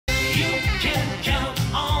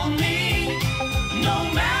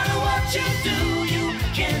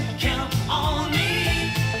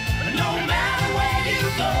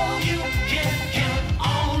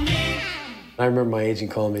I remember my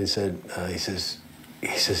agent called me and said, he says,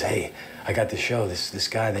 hey, I got this show, this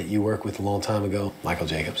guy that you worked with a long time ago, Michael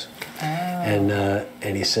Jacobs. Oh.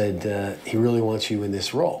 And he said, he really wants you in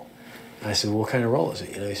this role. And I said, well, what kind of role is it?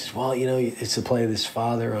 He says, well, it's to play this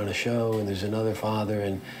father on a show, and there's another father,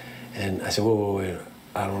 and I said, wait,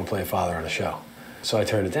 I don't want to play a father on a show. So I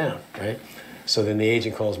turned it down, right? So then the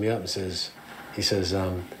agent calls me up and says,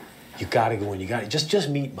 you gotta go in, you gotta, just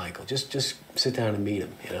meet Michael, just sit down and meet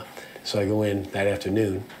him, So I go in that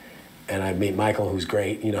afternoon, and I meet Michael, who's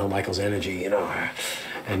great, Michael's energy,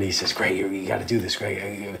 and he says, great, you gotta do this,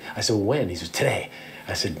 great. I said, well, when? He says, today.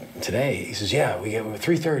 I said, today? He says, yeah, we get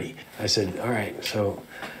 3:30. I said, all right, so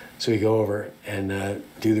we go over and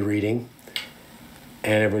do the reading,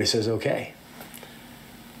 and everybody says, okay.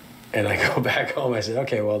 And I go back home, I said,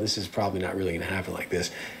 okay, well, this is probably not really gonna happen like this.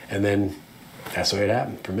 And then that's the way it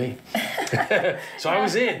happened for me. So I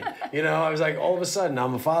was in, I was like, all of a sudden,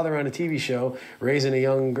 I'm a father on a TV show raising a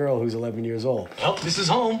young girl who's 11 years old. Well, this is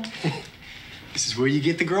home. This is where you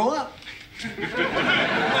get to grow up.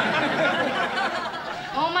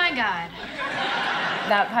 Oh my God.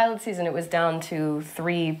 That pilot season, it was down to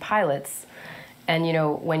 3 pilots. And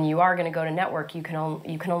when you are going to go to network, you can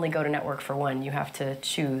only go to network for one. You have to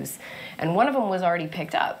choose. And one of them was already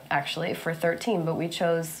picked up, actually, for 13, but we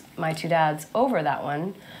chose My Two Dads over that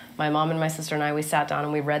one. My mom and my sister and I, we sat down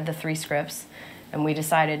and we read the 3 scripts, and we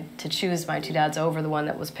decided to choose My Two Dads over the one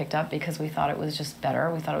that was picked up because we thought it was just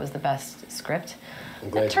better. We thought it was the best script.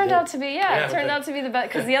 It turned out to be, it turned out to be the best,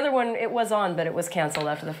 because the other one, it was on, but it was canceled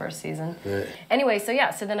after the first season. Right. Anyway, so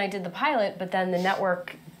then I did the pilot, but then the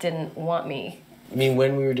network didn't want me. You mean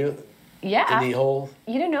when we were doing? Yeah. In the whole?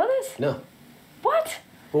 You didn't know this? No. What?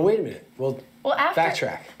 Well, wait a minute. Well, after,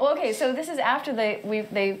 backtrack. Well, okay, so this is after we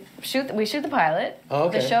shoot the pilot. Oh,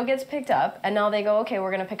 okay. The show gets picked up, and now they go, okay,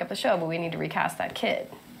 we're gonna pick up the show, but we need to recast that kid.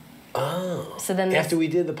 Oh. So then after we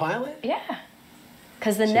did the pilot? Yeah.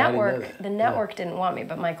 Because the network didn't want me,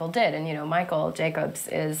 but Michael did, and Michael Jacobs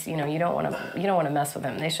is, you don't want to mess with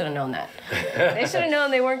him. They should have known that. They should have known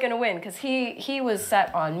they weren't going to win, because he was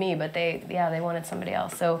set on me, but they wanted somebody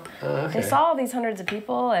else. So They saw all these hundreds of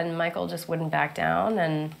people, and Michael just wouldn't back down,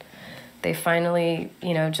 and they finally,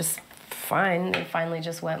 they finally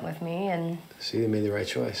just went with me, and see, they made the right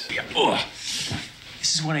choice. Yeah. Oh,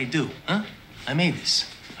 this is what I do, huh? I made this.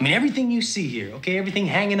 I mean, everything you see here, okay? Everything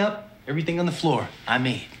hanging up. Everything on the floor, I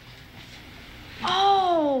made.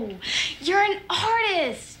 Oh, you're an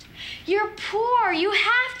artist. You're poor. You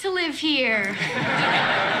have to live here.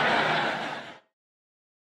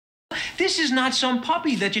 This is not some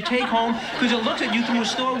puppy that you take home because it looks at you through a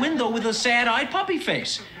store window with a sad-eyed puppy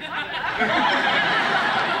face.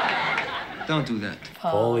 Don't do that.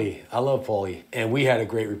 Paulie, I love Paulie. And we had a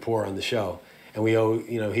great rapport on the show. And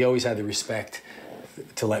he always had the respect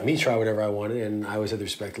to let me try whatever I wanted, and I always had the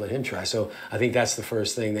respect to let him try. So I think that's the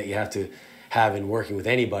first thing that you have to have in working with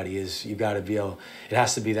anybody is you got to be able, it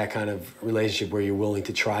has to be that kind of relationship where you're willing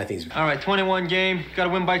to try things. All right, 21 game, got to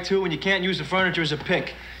win by 2, and you can't use the furniture as a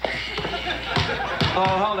pick. Oh,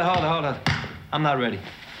 hold on. I'm not ready.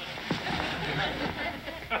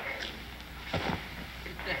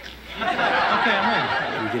 Okay,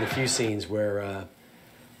 I'm ready. We did a few scenes where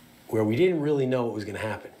we didn't really know what was going to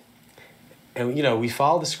happen. And, we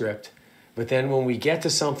followed the script, but then when we get to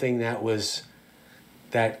something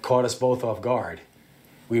that caught us both off guard,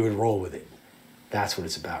 we would roll with it. That's what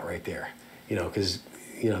it's about right there. Because,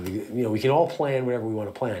 we can all plan whatever we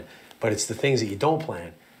want to plan, but it's the things that you don't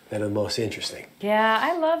plan that are the most interesting. Yeah,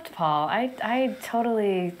 I loved Paul. I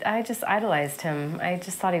just idolized him. I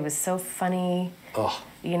just thought he was so funny. Oh.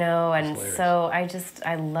 And so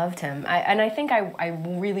I loved him. I think I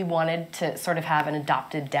really wanted to sort of have an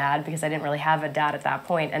adopted dad because I didn't really have a dad at that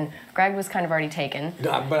point. And Greg was kind of already taken.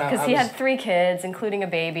 Because he had 3 kids, including a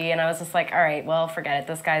baby. And I was just like, all right, well, forget it.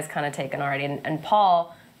 This guy's kind of taken already. And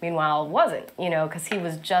Paul, meanwhile, wasn't, because he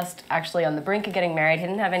was just actually on the brink of getting married. He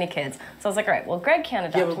didn't have any kids. So I was like, all right, well, Greg can't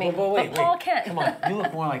adopt me, but Paul can. Come on, you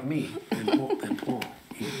look more like me than Paul.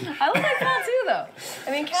 I look like Paul too, though.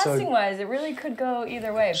 I mean, casting-wise, it really could go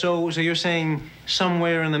either way. So you're saying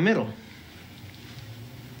somewhere in the middle?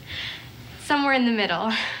 Somewhere in the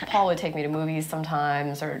middle. Paul would take me to movies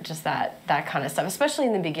sometimes, or just that kind of stuff, especially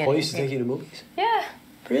in the beginning. Paul used to take you to movies? Yeah.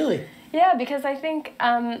 Really? Yeah, because I think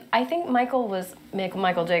Michael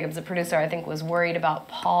Jacobs, the producer, I think was worried about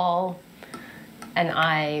Paul and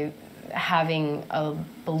I having a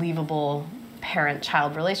believable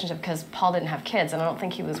parent-child relationship because Paul didn't have kids, and I don't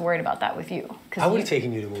think he was worried about that with you. I would have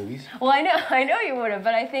taken you to movies. Well, I know you would have,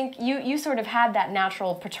 but I think you sort of had that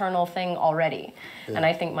natural paternal thing already, and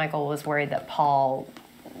I think Michael was worried that Paul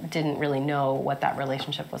didn't really know what that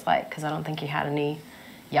relationship was like because I don't think he had any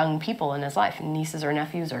young people in his life, nieces or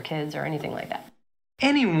nephews or kids or anything like that.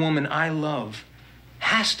 Any woman I love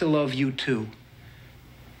has to love you too.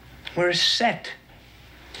 We're a set.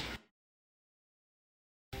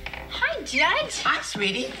 Hi, Judge. Hi,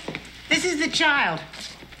 sweetie. This is the child.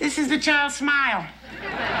 This is the child's smile.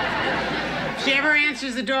 If she ever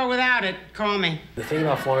answers the door without it, call me. The thing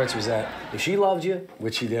about Florence was that if she loved you,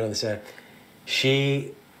 which she did on the set,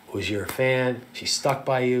 she was your fan. She stuck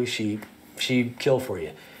by you. She'd kill for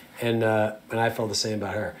you, and I felt the same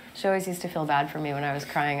about her. She always used to feel bad for me when I was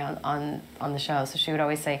crying on the show, so she would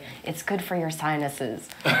always say, "It's good for your sinuses,"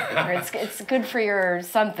 or "It's good for your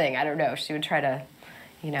something." I don't know. She would try to,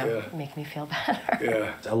 make me feel better.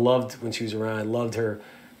 Yeah. I loved when she was around. I loved her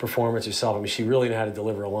performance herself. I mean, she really knew how to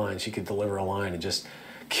deliver a line. She could deliver a line and just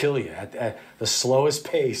kill you at the slowest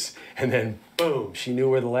pace, and then boom, she knew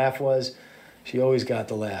where the laugh was. She always got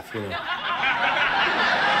the laugh, Good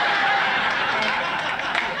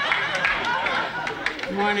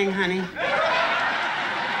morning, honey.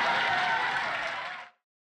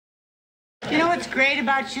 You know what's great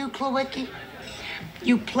about you, Klawicki?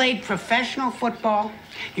 You played professional football,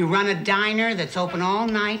 you run a diner that's open all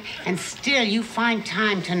night, and still you find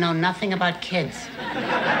time to know nothing about kids.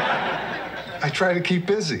 I try to keep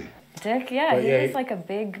busy. Dick, he was like a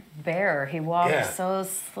big bear. He walked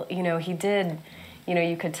he did,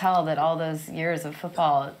 you could tell that all those years of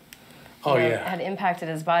football had impacted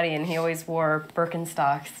his body, and he always wore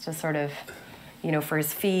Birkenstocks to sort of, for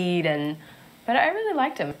his feet, but I really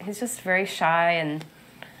liked him. He's just very shy and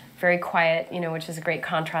very quiet, which is a great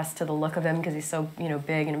contrast to the look of him because he's so,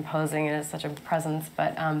 big and imposing and has such a presence,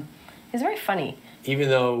 but he's very funny. Even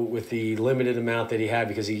though with the limited amount that he had,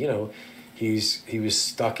 because he was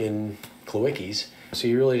stuck in Klawicki's, so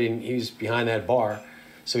he was behind that bar,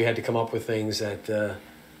 so he had to come up with things that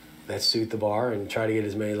suit the bar and try to get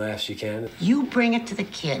as many laughs as you can. You bring it to the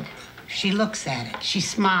kid. She looks at it. She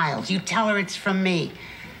smiles. You tell her it's from me.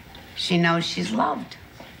 She knows she's loved.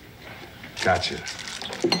 Gotcha.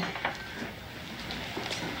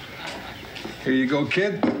 Here you go,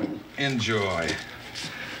 kid. Enjoy.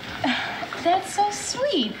 That's so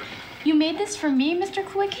sweet. You made this for me, Mr.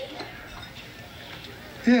 Klawicki?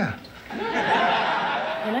 Yeah.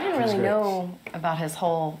 And I didn't really know about his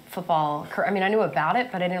whole football career. I mean, I knew about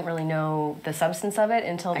it, but I didn't really know the substance of it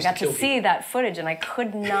until I got to see that footage, and I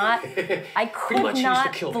could not believe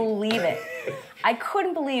it. I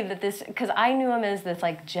couldn't believe that this, because I knew him as this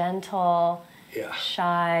like gentle,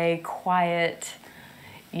 shy, quiet,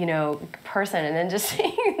 person, and then just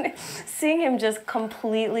seeing him just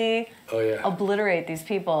completely obliterate these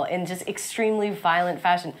people in just extremely violent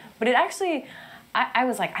fashion. But it actually, I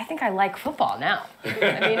was like, I think I like football now.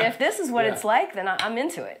 I mean, if this is what it's like, then I'm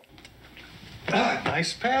into it.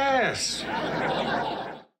 Nice pass.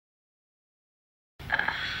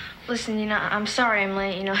 Listen, I'm sorry I'm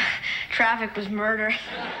late. Traffic was murder.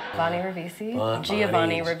 Giovanni Ribisi,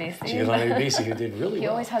 Giovanni Ribisi, who did really well. He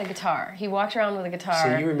always had a guitar. He walked around with a guitar.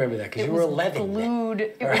 So you remember that because you were 11.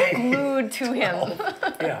 It was glued to him.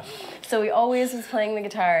 Yeah. So he always was playing the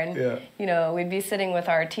guitar, and we'd be sitting with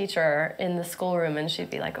our teacher in the schoolroom, and she'd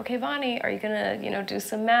be like, "Okay, Bonnie, are you gonna, do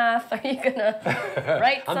some math? Are you gonna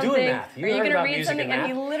write something? I'm doing math. Are you gonna read something?" And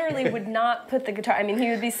he literally would not put the guitar. I mean, he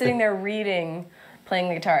would be sitting there reading, playing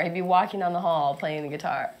the guitar. He'd be walking down the hall playing the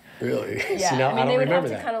guitar. Really? Yeah. See, now, I mean, they would have to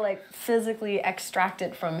that. kind of like physically extract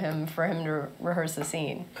it from him for him to rehearse the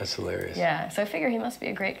scene. That's hilarious. Yeah. So I figure he must be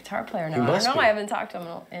a great guitar player now. He must I don't know. be. I haven't talked to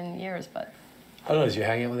him in years, but. I don't know. Did you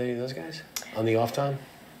hang out with any of those guys on the off time?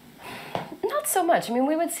 Not so much. I mean,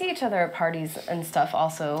 we would see each other at parties and stuff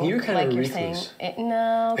also. You were kind like of a you're recluse. saying.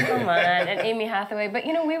 No, come on. And Amy Hathaway. But,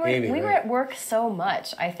 we were at work so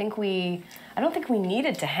much. I don't think we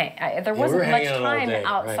needed to hang. There wasn't much time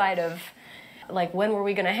outside of, like, when were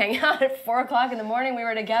we going to hang out at 4 o'clock in the morning? We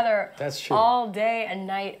were together all day and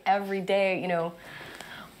night, every day,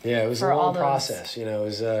 Yeah, it was a long process. It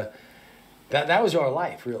was, that was our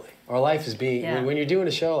life, really. Our life is being, when you're doing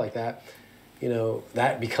a show like that,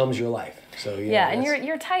 that becomes your life. So and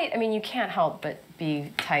you're tight. I mean, you can't help but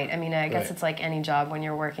be tight. I mean, I guess it's like any job when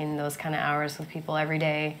you're working those kind of hours with people every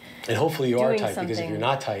day. And hopefully you are tight, because if you're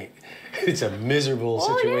not tight, it's a miserable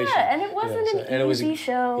situation. Yeah, and it wasn't an easy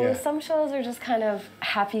show. Yeah. Some shows are just kind of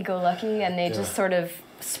happy-go-lucky, and they just sort of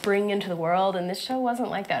spring into the world, and this show wasn't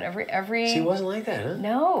like that. Every See, it wasn't like that, huh?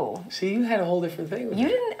 No. See, you had a whole different thing with You it.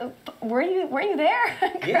 didn't. Weren't you there?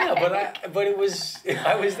 Yeah, but it was.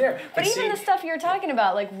 I was there. But even the stuff you're talking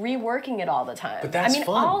about, like reworking it all the time. But that's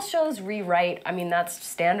fun. All shows rewrite. I mean, that's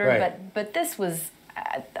standard. Right. But this was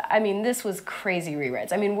I mean, this was crazy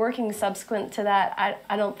rewrites. I mean, working subsequent to that,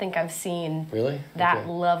 I don't think I've seen that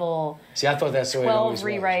level. See, I thought that's the way it always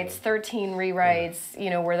 12 rewrites, was, 13 rewrites, you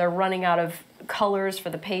know, where they're running out of colors for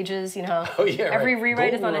the pages, you know. Oh, yeah, Every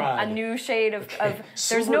rewrite is on Goldenrod. a new shade of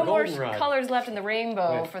there's no more colors left in the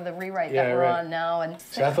rainbow for the rewrite that we're on now. And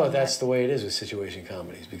so I thought that's the way it is with situation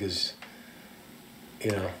comedies because,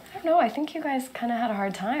 you know. I don't know, I think you guys kind of had a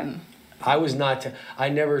hard time. I was not, I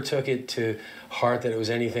never took it to heart that it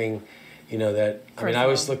was anything, you know, that, I mean, I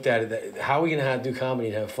always looked at it, that, how are we going to do comedy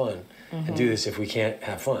and have fun and do this if we can't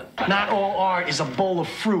have fun? Not all art is a bowl of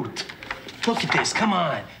fruit. Look at this, come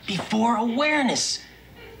on. Before awareness.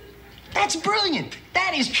 That's brilliant.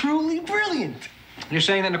 That is truly brilliant. You're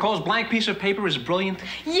saying that Nicole's blank piece of paper is brilliant?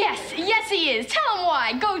 Yes, yes he is. Tell him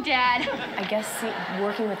why. Go, Dad. I guess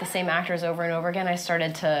working with the same actors over and over again, I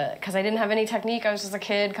started to, because I didn't have any technique, I was just a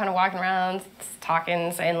kid kind of walking around,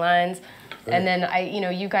 talking, saying lines. Right. And then you know,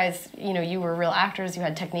 you guys, you know, you were real actors, you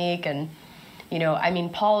had technique, and, you know, I mean,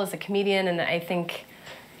 Paul is a comedian, and I think,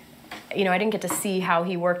 you know, I didn't get to see how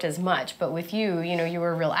he worked as much, but with you, you know, you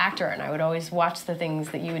were a real actor, and I would always watch the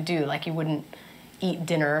things that you would do, like you wouldn't eat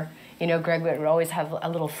dinner. You know, Greg would always have a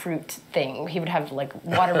little fruit thing. He would have, like,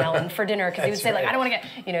 watermelon for dinner, because he would say, like, I don't want to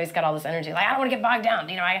get, you know, he's got all this energy. Like, I don't want to get bogged down.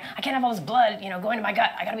 You know, I can't have all this blood, you know, going to my gut.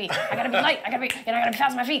 I gotta be light. I gotta be, you know, I gotta be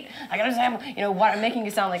fast on my feet. I gotta just have, you know, I'm making you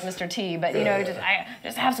sound like Mr. T, but, you know,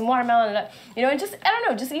 just have some watermelon. And, you know, and just, I don't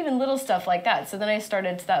know, just even little stuff like that. So then I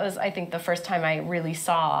started, that was, I think, the first time I really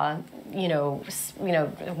saw, you know,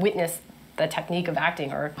 witnessed the technique of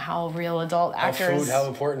acting, or how real adult actors how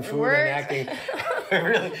important food and acting,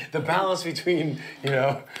 really, the balance between, you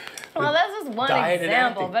know, well, that's just one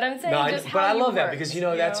example, but I'm saying but I love that, because, you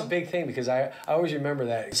know, that's a big thing, because I always remember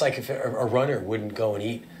that. It's like if a runner wouldn't go and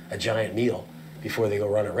eat a giant meal before they go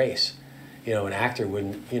run a race. You know, an actor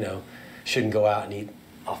wouldn't, you know, shouldn't go out and eat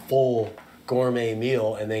a full gourmet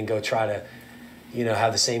meal and then go try to, you know,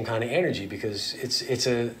 have the same kind of energy, because it's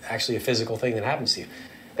actually a physical thing that happens to you.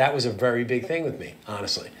 That was a very big thing with me,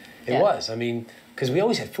 honestly. It was. I mean, because we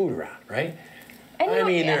always had food around, right? I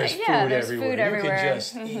mean, there's food everywhere. You could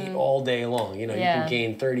just eat all day long. You know, you can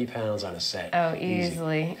gain 30 pounds on a set. Oh,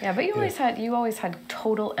 easily. Yeah, but you always had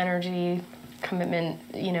total energy, commitment.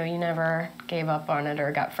 You know, you never gave up on it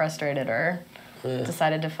or got frustrated or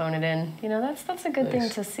decided to phone it in. You know, that's a good thing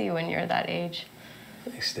to see when you're that age.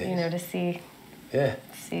 Thanks, Stace. You know, to see. Yeah.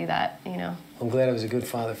 See that, you know. I'm glad I was a good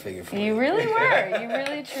father figure for you. You really were. You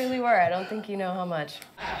really, truly were. I don't think you know how much.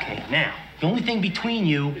 Okay, now, the only thing between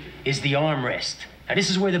you is the armrest. Now, this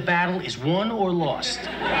is where the battle is won or lost.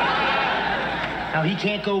 Now, he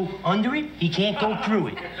can't go under it. He can't go through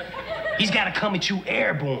it. He's got to come at you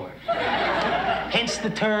airborne. Hence the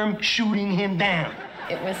term, shooting him down.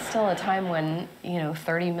 It was still a time when, you know,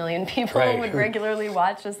 30 million people would regularly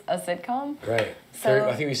watch a sitcom. Right. So, I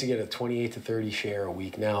think we used to get a 28 to 30 share a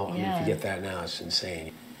week. Now, I mean, if you get that now, it's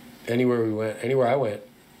insane. Anywhere I went,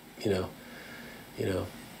 you know,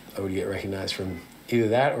 I would get recognized from either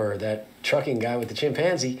that or that trucking guy with the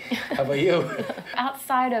chimpanzee. How about you?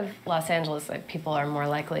 Outside of Los Angeles, like, people are more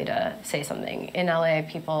likely to say something. In LA,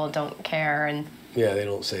 people don't care, and yeah, they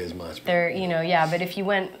don't say as much. They're, you know, but if you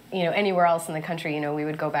went, you know, anywhere else in the country, you know, we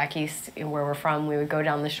would go back east where we're from. We would go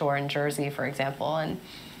down the shore in Jersey, for example, and,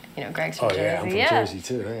 you know, Greg's from Jersey. I'm from Jersey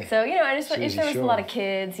too. Hey. So, you know, and if there was a lot of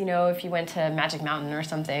kids, you know, if you went to Magic Mountain or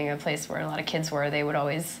something, a place where a lot of kids were, they would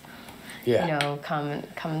always, you know, come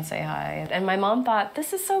and say hi. And my mom thought,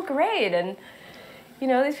 this is so great, and, you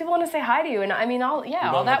know, these people want to say hi to you, and I mean, all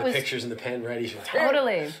that was pictures in the pen ready.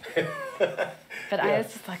 Totally. But I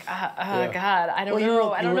was just like, God, I don't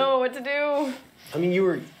know. I don't know what to do. I mean, you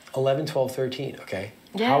were 11, 12, 13, okay?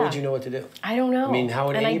 Yeah. How would you know what to do? I don't know. I mean, how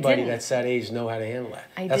would anybody that's that age know how to handle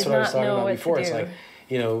that? That's what I was talking about before. It's like,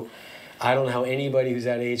 you know, I don't know how anybody who's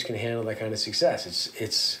that age can handle that kind of success.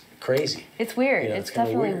 It's crazy. It's weird. You know, it's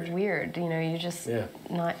definitely weird. You know, you're just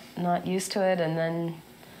not used to it, and then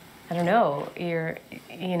I don't know.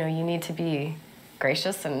 You know, you need to be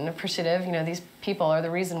gracious and appreciative. You know, these people are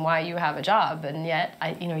the reason why you have a job, and yet,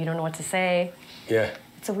 you know, you don't know what to say. Yeah.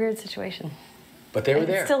 It's a weird situation. But they were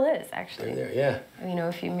there. It still is, actually. They're there, yeah. You know,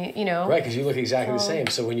 if you meet, you know. Right, because you look exactly the same.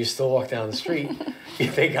 So when you still walk down the street,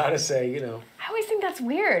 they gotta say, you know. I always think that's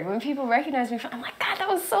weird when people recognize me. I'm like, God, that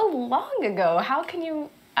was so long ago. How can you?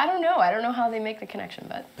 I don't know. I don't know how they make the connection,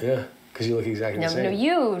 but. Yeah. Because you look exactly the same. No,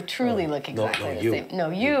 you truly look exactly the same. No,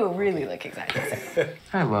 you really look exactly the same.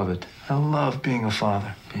 I love it. I love being a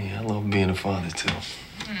father. I love being a father, too.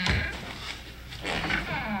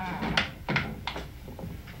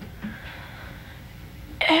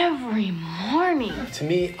 Ev, every morning. To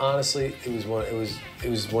me, honestly, it was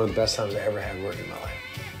one of the best times I ever had working in my life.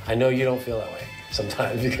 I know you don't feel that way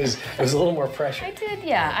sometimes because it was a little more pressure. I did,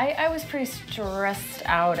 yeah. I was pretty stressed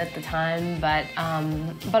out at the time, but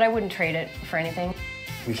I wouldn't trade it for anything.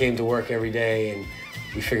 We came to work every day and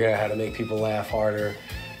we figured out how to make people laugh harder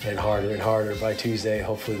and harder and harder. By Tuesday,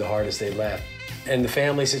 hopefully the hardest they'd laugh. And the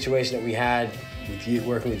family situation that we had with you,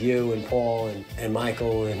 working with you and Paul and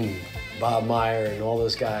Michael and Bob Meyer and all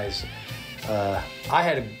those guys, I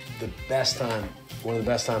had the best time, one of the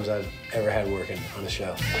best times I've ever had working on the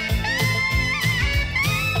show.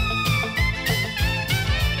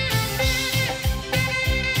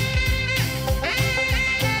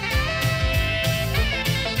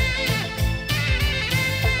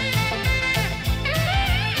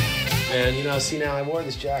 And you know, see now I wore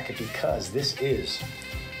this jacket because this is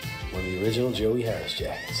one of the original Joey Harris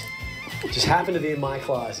jackets. Just happened to be in my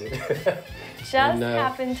closet. Just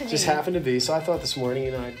happened to be. Just happened to be, so I thought this morning,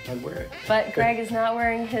 you know, I'd wear it. But Greg is not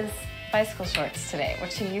wearing his bicycle shorts today,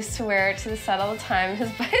 which he used to wear to the set all the time,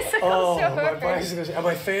 his bicycle shorts. Oh, my bicycle shorts, and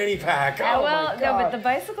my fanny pack. Oh, well, my God. no, but the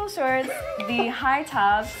bicycle shorts, the high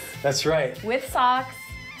tops. That's right. With socks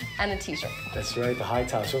and a t-shirt. That's right, the high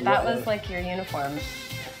tops. That was like your uniform.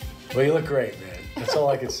 Well, you look great, man. That's all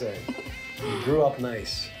I can say. You grew up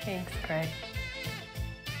nice. Thanks, Greg.